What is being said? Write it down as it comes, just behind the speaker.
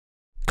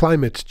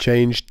Climate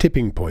Change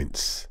Tipping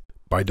Points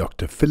by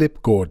Dr.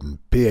 Philip Gordon,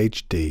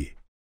 PhD.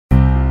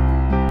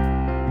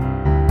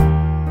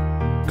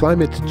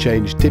 Climate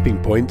change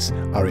tipping points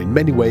are in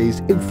many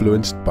ways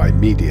influenced by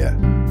media.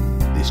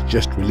 This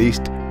just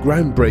released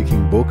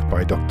groundbreaking book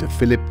by Dr.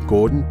 Philip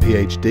Gordon,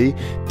 PhD,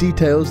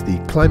 details the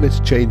climate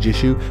change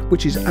issue,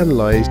 which is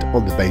analysed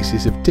on the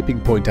basis of tipping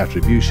point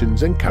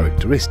attributions and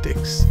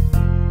characteristics.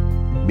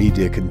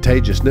 Media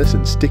contagiousness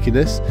and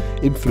stickiness,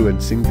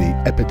 influencing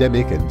the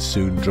epidemic and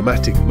soon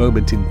dramatic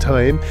moment in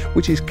time,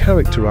 which is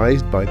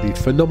characterized by the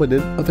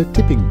phenomenon of a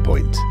tipping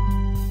point.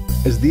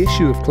 As the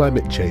issue of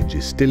climate change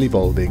is still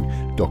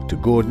evolving, Dr.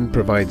 Gordon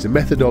provides a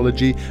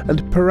methodology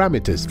and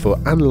parameters for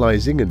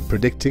analysing and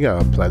predicting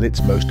our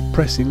planet's most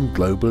pressing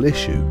global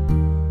issue.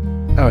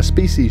 Our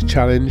species'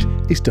 challenge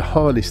is to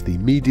harness the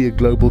media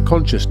global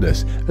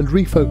consciousness and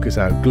refocus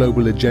our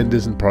global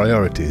agendas and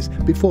priorities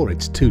before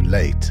it's too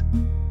late.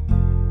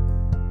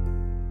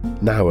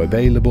 Now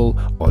available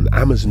on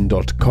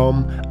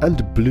Amazon.com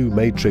and Blue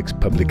Matrix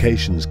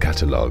Publications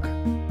catalogue.